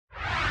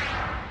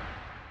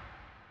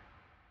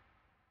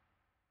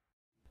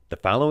The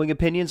following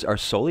opinions are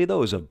solely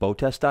those of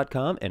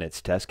BoatTEST.com and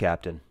its test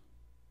captain.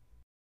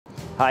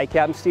 Hi,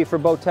 Captain Steve for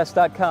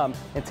BoatTEST.com,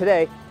 and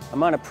today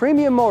I'm on a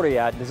premium motor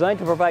yacht designed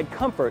to provide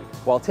comfort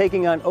while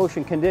taking on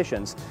ocean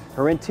conditions.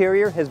 Her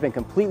interior has been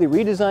completely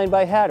redesigned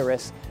by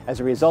Hatteras as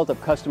a result of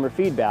customer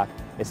feedback.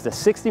 It's the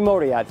 60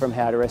 motor yacht from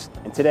Hatteras,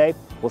 and today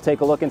we'll take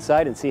a look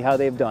inside and see how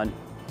they've done.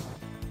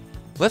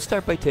 Let's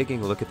start by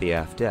taking a look at the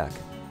aft deck.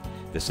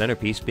 The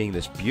centerpiece being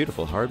this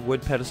beautiful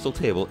hardwood pedestal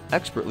table,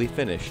 expertly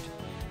finished.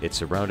 It's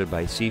surrounded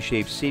by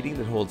C-shaped seating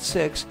that holds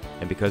 6,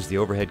 and because the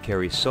overhead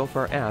carries so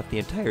far aft, the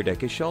entire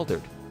deck is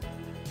sheltered.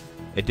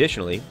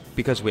 Additionally,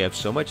 because we have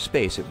so much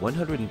space at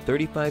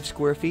 135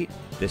 square feet,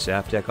 this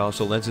aft deck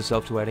also lends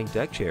itself to adding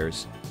deck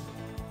chairs.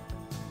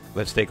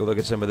 Let's take a look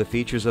at some of the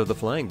features of the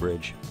flying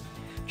bridge.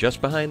 Just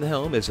behind the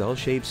helm is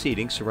L-shaped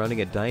seating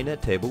surrounding a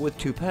dinette table with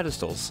 2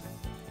 pedestals.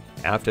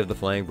 Aft of the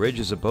flying bridge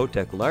is a boat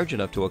deck large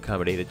enough to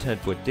accommodate a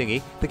 10-foot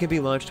dinghy that can be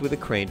launched with a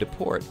crane to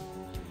port.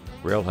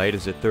 Rail height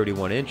is at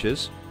 31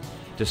 inches.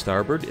 To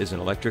starboard is an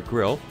electric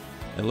grill,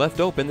 and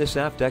left open, this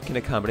aft deck can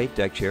accommodate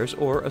deck chairs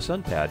or a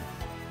sun pad.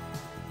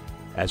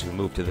 As we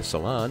move to the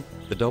salon,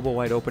 the double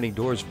wide opening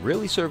doors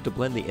really serve to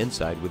blend the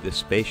inside with this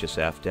spacious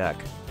aft deck.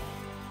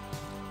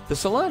 The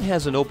salon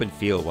has an open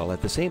feel while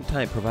at the same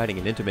time providing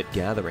an intimate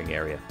gathering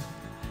area.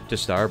 To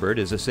starboard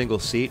is a single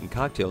seat and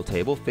cocktail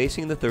table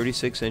facing the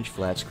 36-inch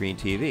flat screen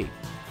TV.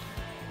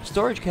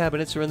 Storage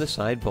cabinets are in the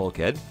side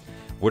bulkhead.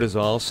 Wood is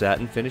all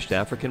satin finished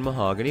African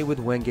mahogany with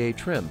Wenge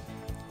trim.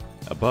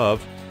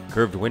 Above,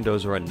 curved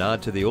windows are a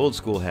nod to the old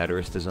school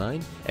Hatteras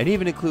design and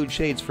even include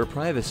shades for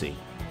privacy.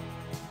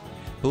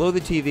 Below the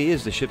TV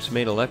is the ship's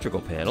main electrical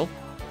panel.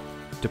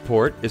 To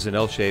port is an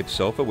L-shaped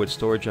sofa with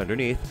storage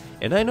underneath,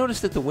 and I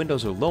noticed that the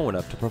windows are low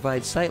enough to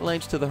provide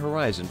sightlines to the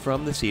horizon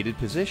from the seated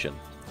position.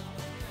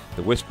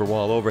 The whisper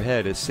wall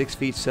overhead is 6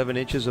 feet 7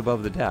 inches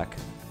above the deck.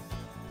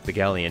 The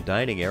galley and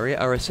dining area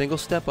are a single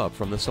step up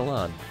from the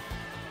salon.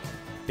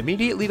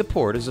 Immediately to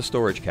port is a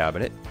storage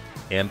cabinet.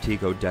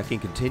 Amtico decking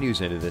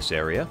continues into this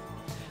area.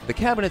 The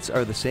cabinets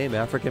are the same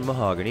African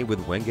mahogany with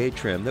Wenge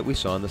trim that we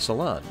saw in the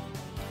salon.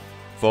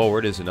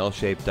 Forward is an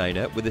L-shaped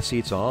dinette with the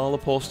seats all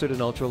upholstered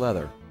in ultra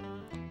leather.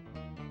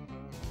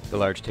 The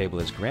large table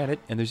is granite,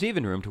 and there's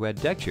even room to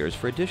add deck chairs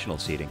for additional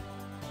seating.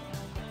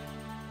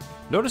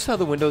 Notice how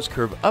the windows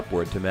curve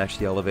upward to match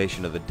the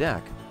elevation of the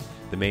deck,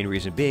 the main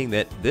reason being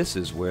that this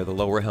is where the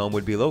lower helm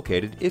would be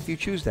located if you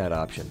choose that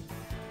option.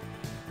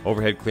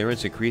 Overhead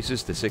clearance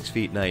increases to 6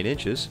 feet 9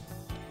 inches.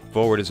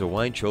 Forward is a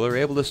wine chiller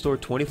able to store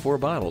 24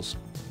 bottles,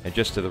 and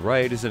just to the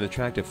right is an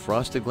attractive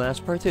frosted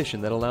glass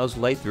partition that allows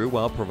light through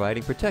while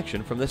providing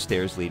protection from the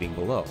stairs leading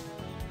below.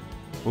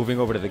 Moving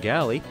over to the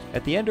galley,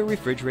 at the end are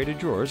refrigerated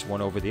drawers,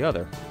 one over the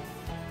other.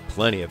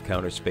 Plenty of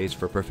counter space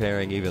for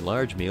preparing even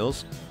large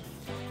meals.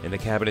 In the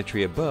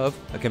cabinetry above,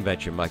 a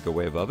convention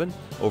microwave oven,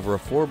 over a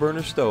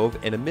 4-burner stove,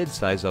 and a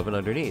mid-size oven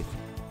underneath.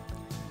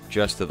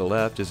 Just to the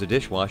left is a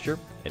dishwasher,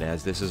 and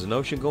as this is an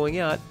ocean-going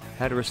yacht,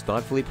 Hatteras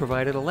thoughtfully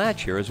provided a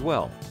latch here as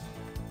well.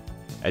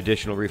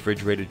 Additional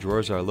refrigerated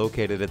drawers are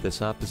located at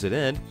this opposite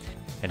end,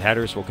 and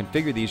Hatteras will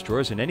configure these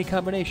drawers in any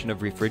combination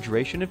of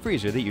refrigeration and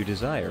freezer that you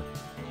desire.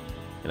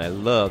 And I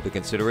love the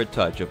considerate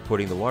touch of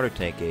putting the water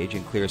tank gauge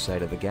in clear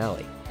sight of the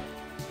galley.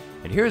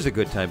 And here's a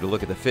good time to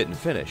look at the fit and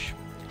finish.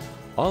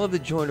 All of the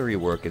joinery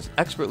work is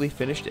expertly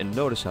finished, and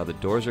notice how the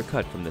doors are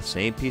cut from the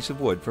same piece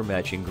of wood for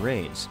matching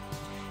grains.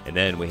 And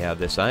then we have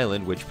this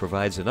island, which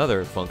provides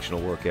another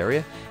functional work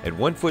area at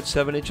 1 foot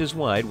 7 inches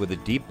wide with a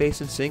deep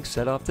basin sink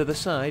set off to the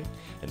side,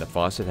 and the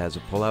faucet has a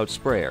pull-out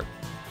sprayer.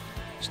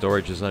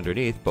 Storage is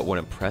underneath, but what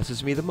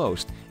impresses me the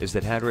most is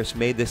that Hatteras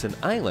made this an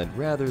island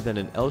rather than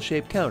an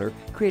L-shaped counter,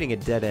 creating a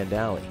dead-end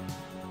alley.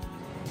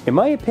 In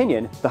my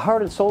opinion, the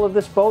heart and soul of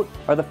this boat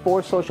are the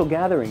 4 social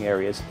gathering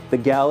areas: the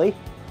galley,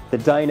 the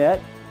dinette,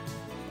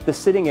 the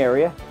sitting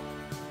area,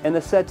 and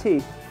the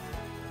settee,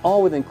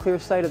 all within clear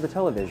sight of the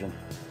television.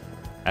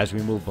 As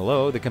we move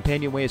below, the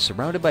companionway is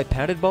surrounded by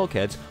padded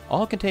bulkheads,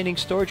 all containing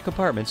storage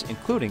compartments,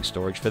 including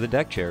storage for the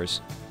deck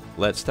chairs.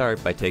 Let's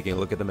start by taking a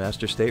look at the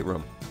master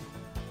stateroom.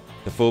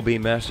 The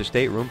full-beam master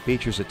stateroom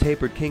features a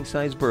tapered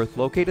king-size berth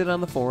located on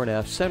the fore and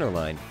aft center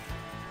line.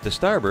 To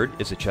starboard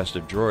is a chest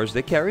of drawers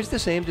that carries the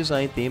same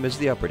design theme as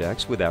the upper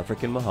decks with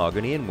African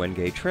mahogany and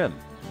Wenge trim.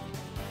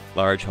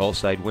 Large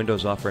hull-side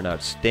windows offer an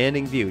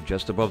outstanding view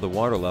just above the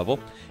water level,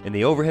 and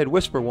the overhead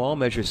whisper wall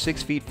measures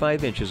 6 feet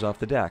 5 inches off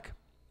the deck.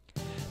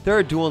 There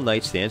are dual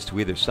nightstands to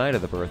either side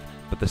of the berth,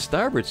 but the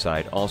starboard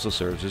side also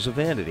serves as a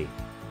vanity.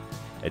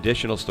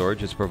 Additional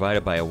storage is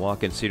provided by a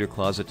walk-in cedar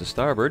closet to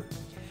starboard.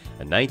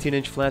 A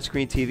 19-inch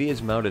flat-screen TV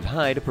is mounted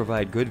high to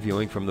provide good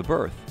viewing from the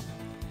berth.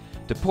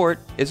 To port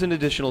is an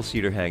additional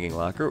cedar hanging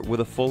locker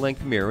with a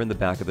full-length mirror in the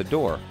back of the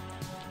door,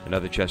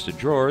 another chest of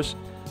drawers,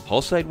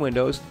 hull-side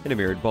windows, and a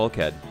mirrored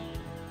bulkhead.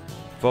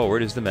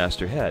 Forward is the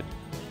master head.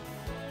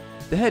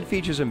 The head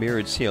features a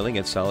mirrored ceiling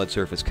and solid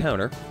surface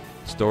counter.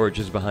 Storage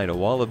is behind a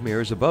wall of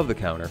mirrors above the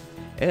counter,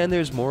 and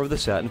there's more of the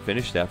satin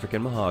finished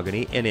African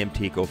mahogany and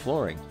Amtico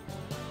flooring.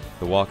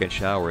 The walk-in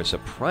shower is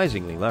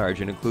surprisingly large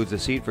and includes a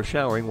seat for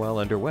showering while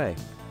underway.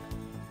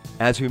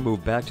 As we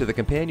move back to the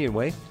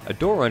companionway, a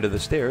door under the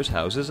stairs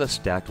houses a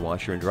stacked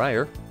washer and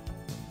dryer.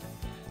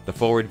 The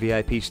forward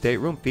VIP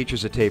stateroom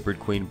features a tapered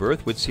queen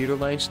berth with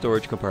cedar-lined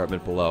storage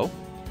compartment below.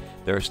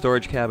 There are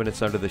storage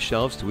cabinets under the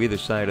shelves to either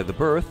side of the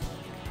berth,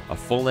 a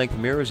full-length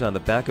mirrors on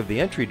the back of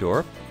the entry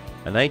door,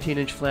 a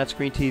 19-inch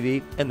flat-screen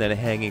TV, and then a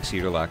hanging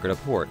cedar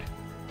lockered-up port.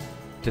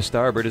 To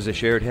starboard is a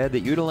shared head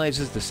that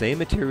utilizes the same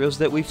materials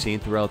that we've seen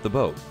throughout the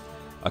boat.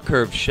 A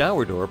curved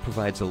shower door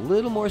provides a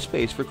little more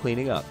space for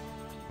cleaning up.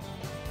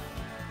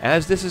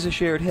 As this is a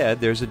shared head,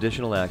 there's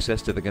additional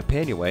access to the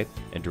companionway,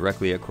 and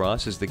directly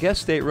across is the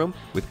guest stateroom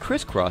with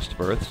crisscrossed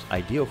berths,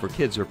 ideal for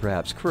kids or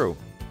perhaps crew.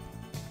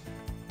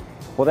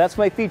 Well, that's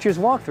my features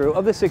walkthrough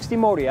of the 60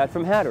 motor yacht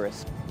from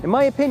Hatteras. In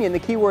my opinion, the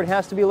key word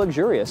has to be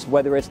luxurious,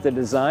 whether it's the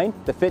design,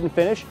 the fit and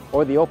finish,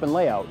 or the open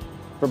layout.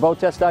 For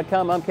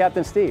BoatTEST.com, I'm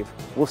Captain Steve.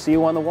 We'll see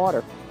you on the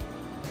water.